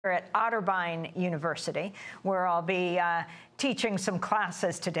At Otterbein University, where I'll be teaching some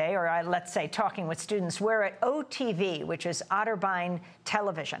classes today, or let's say talking with students. We're at OTV, which is Otterbein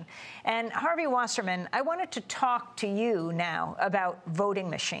Television. And Harvey Wasserman, I wanted to talk to you now about voting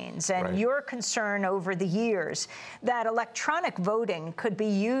machines and your concern over the years that electronic voting could be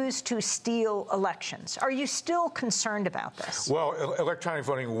used to steal elections. Are you still concerned about this? Well, electronic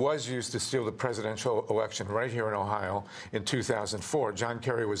voting was used to steal the presidential election right here in Ohio in 2004. John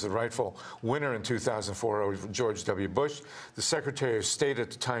Kerry was the rightful winner in 2004 over George W. Bush. The Secretary of State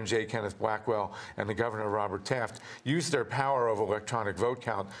at the time, J. Kenneth Blackwell, and the Governor, Robert Taft, used their power of electronic vote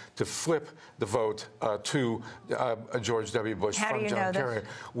count to flip the vote to George W. Bush from John Kerry.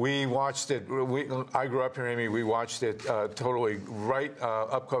 We watched it. I grew up here, Amy. We watched it totally right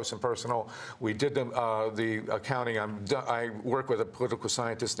up close and personal. We did the accounting. I work with a political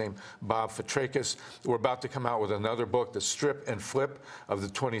scientist named Bob Fitrakis. We're about to come out with another book, The Strip and Flip of the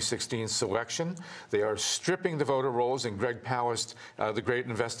 2016 Selection. They are stripping the voter rolls, and Greg Palast, the great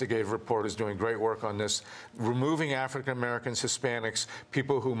investigative reporter, is doing great work on this, removing African Americans, Hispanics,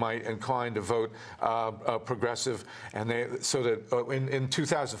 people who might incline to vote progressive, and in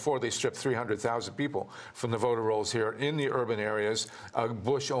 2004 they stripped 300,000 people from the voter rolls here in the urban areas.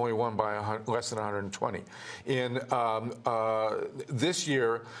 Bush only won by less than 120. In this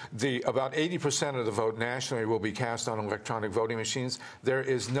year, about 80% of the vote nationally will be cast on electronic voting machines. There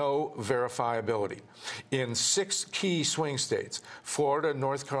is no verifiability. In 6 key swing states, Florida,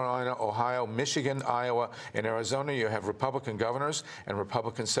 North Carolina, Ohio, Michigan, Iowa, and Arizona, you have Republican governors and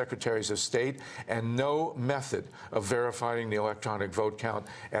Republican secretaries of state, and no method of verifying the electronic vote count.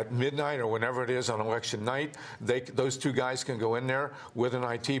 At midnight or whenever it is on election night, those two guys can go in there with an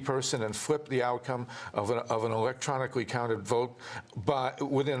IT person and flip the outcome of an electronically counted vote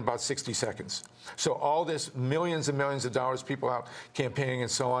within about 60 seconds. So all this millions and millions of dollars, people out campaigning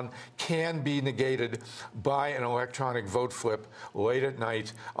and so on, can be negated by an electronic vote flip late at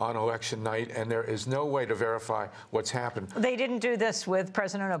night on election night, and there is no way to verify what's happened. They didn't do this with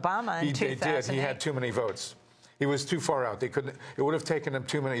President Obama in 2008. They did. He had too many votes. He was too far out. They couldn't. It would have taken them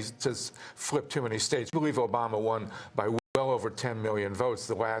too many to flip too many states. I believe Obama won by well over 10 million votes.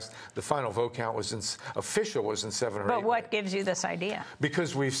 The final vote count was official was in 7 or 8. But what gives you this idea?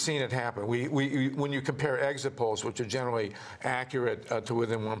 Because we've seen it happen. When you compare exit polls, which are generally accurate to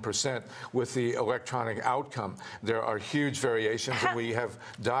within 1%, with the electronic outcome, there are huge variations, and we have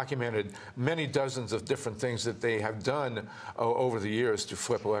documented many dozens of different things that they have done over the years to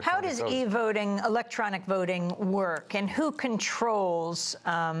flip electronic How does votes. e-voting, electronic voting, work, and who controls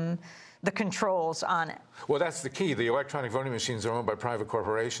the controls on it? Well, that's the key. The electronic voting machines are owned by private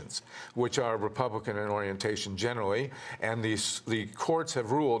corporations, which are Republican in orientation generally, and the courts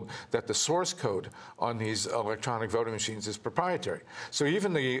have ruled that the source code on these electronic voting machines is proprietary. So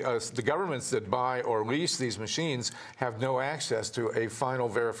even the governments that buy or lease these machines have no access to a final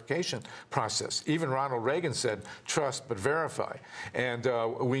verification process. Even Ronald Reagan said, trust but verify. And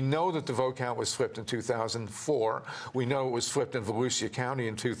we know that the vote count was flipped in 2004. We know it was flipped in Volusia County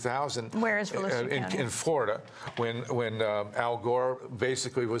in 2000. Where is Volusia County? In Florida, when Al Gore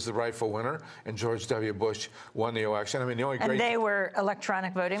basically was the rightful winner and George W. Bush won the election. I mean, the only great... And they were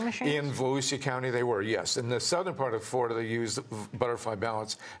electronic voting machines? In Volusia County, they were, yes. In the southern part of Florida, they used butterfly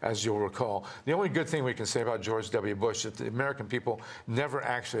ballots, as you'll recall. The only good thing we can say about George W. Bush is that the American people never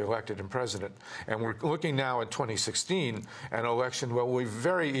actually elected him president. And we're looking now at 2016, an election where we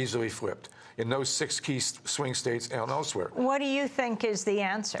very easily flipped in those 6 key swing states and elsewhere. What do you think is the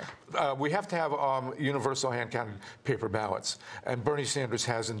answer? We have to have universal hand-counted paper ballots, and Bernie Sanders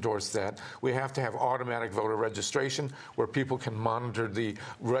has endorsed that. We have to have automatic voter registration where people can monitor the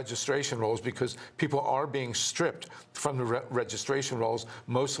registration rolls, because people are being stripped from the registration rolls,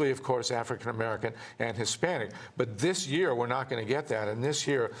 mostly, of course, African-American and Hispanic. But this year, we're not going to get that, and this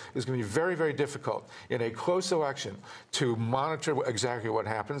year is going to be very, very difficult in a close election to monitor exactly what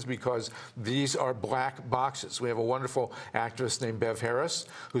happens, because these are black boxes. We have a wonderful activist named Bev Harris,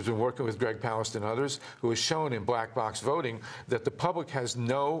 who's been working with Greg Palast and others, who has shown in black box voting that the public has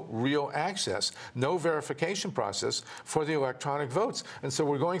no real access, no verification process for the electronic votes. And so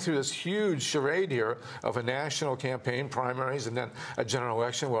we're going through this huge charade here of a national campaign, primaries, and then a general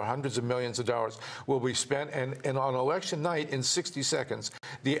election where hundreds of millions of dollars will be spent. And on election night, in 60 seconds,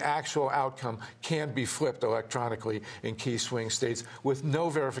 the actual outcome can be flipped electronically in key swing states with no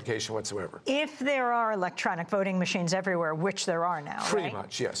verification whatsoever. If there are electronic voting machines everywhere, which there are now, Pretty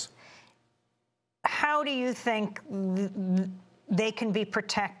much, yes. How do you think they can be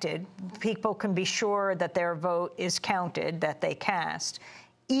protected? People can be sure that their vote is counted, that they cast,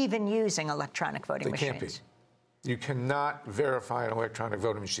 even using electronic voting machines? They can't be. You cannot verify an electronic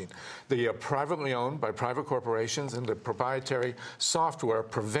voting machine. They are privately owned by private corporations, and the proprietary software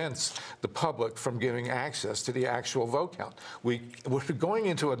prevents the public from giving access to the actual vote count. We're going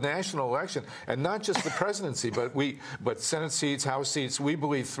into a national election, and not just the presidency, but Senate seats, House seats. We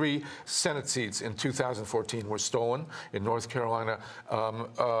believe 3 Senate seats in 2014 were stolen in North Carolina,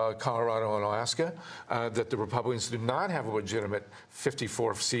 Colorado, and Alaska, that the Republicans do not have a legitimate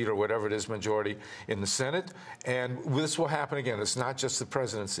 54th seat or whatever it is majority in the Senate. And this will happen again. It's not just the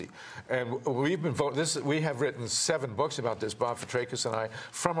presidency. And we've been voting. We have written 7 books about this, Bob Fitrakis and I,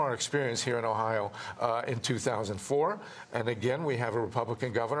 from our experience here in Ohio in 2004. And again, we have a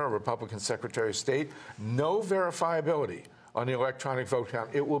Republican governor, a Republican Secretary of State. No verifiability on the electronic vote count.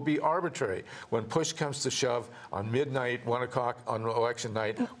 It will be arbitrary when push comes to shove on midnight, 1 o'clock on election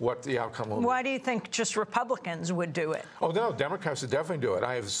night, what the outcome will be. Why do you think just Republicans would do it? Oh, no, Democrats would definitely do it.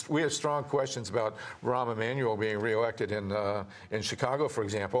 We have strong questions about Rahm Emanuel being reelected in Chicago, for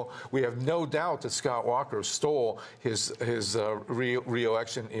example. We have no doubt that Scott Walker stole his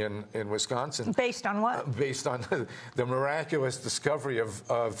reelection in Wisconsin. Based on what? Based on the miraculous discovery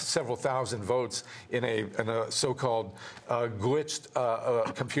of several thousand votes in a so-called glitched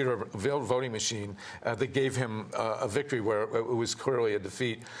computer voting machine that gave him a victory where it was clearly a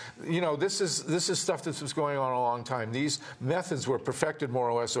defeat. You know, this is stuff that was going on a long time. These methods were perfected more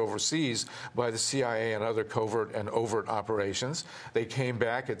or less overseas by the CIA and other covert and overt operations. They came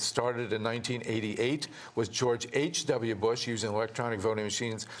back. It started in 1988 with George H.W. Bush using electronic voting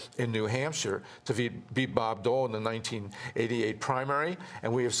machines in New Hampshire to beat Bob Dole in the 1988 primary.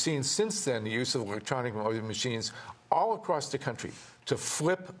 And we have seen since then the use of electronic voting machines all across the country to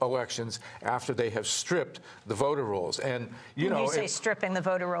flip elections after they have stripped the voter rolls. And when you say stripping the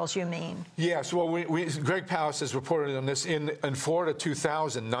voter rolls, you mean? Yes. Well, Greg Palast has reported on this. In Florida,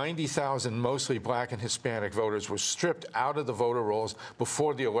 2000, 90,000 mostly black and Hispanic voters were stripped out of the voter rolls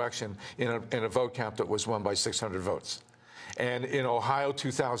before the election in a vote count that was won by 600 votes. And in Ohio,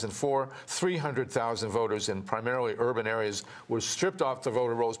 2004, 300,000 voters in primarily urban areas were stripped off the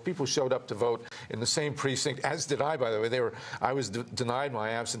voter rolls. People showed up to vote in the same precinct, as did I, by the way. I was denied my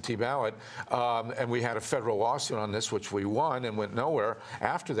absentee ballot, and we had a federal lawsuit on this, which we won and went nowhere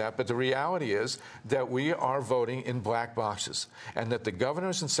after that. But the reality is that we are voting in black boxes, and that the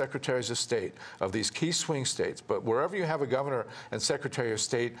governors and secretaries of state of these key swing states, but wherever you have a governor and secretary of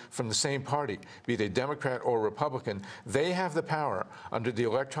state from the same party, be they Democrat or Republican, they have the power under the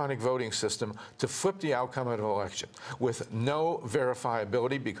electronic voting system to flip the outcome of an election with no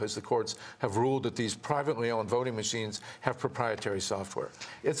verifiability, because the courts have ruled that these privately owned voting machines have proprietary software.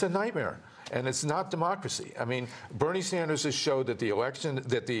 It's a nightmare. And it's not democracy. I mean, Bernie Sanders has showed that the election,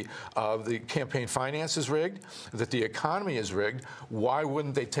 that the campaign finance is rigged, that the economy is rigged. Why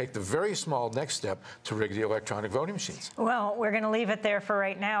wouldn't they take the very small next step to rig the electronic voting machines? Well, we're going to leave it there for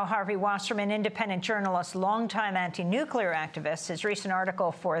right now. Harvey Wasserman, independent journalist, longtime anti-nuclear activist. His recent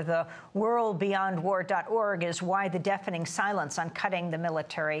article for the worldbeyondwar.org is Why the Deafening Silence on Cutting the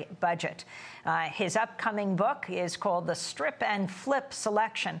Military Budget. His upcoming book is called The Strip and Flip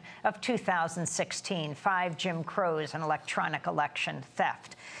Selection of 2016, 5 Jim Crows and Electronic Election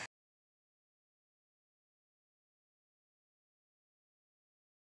Theft.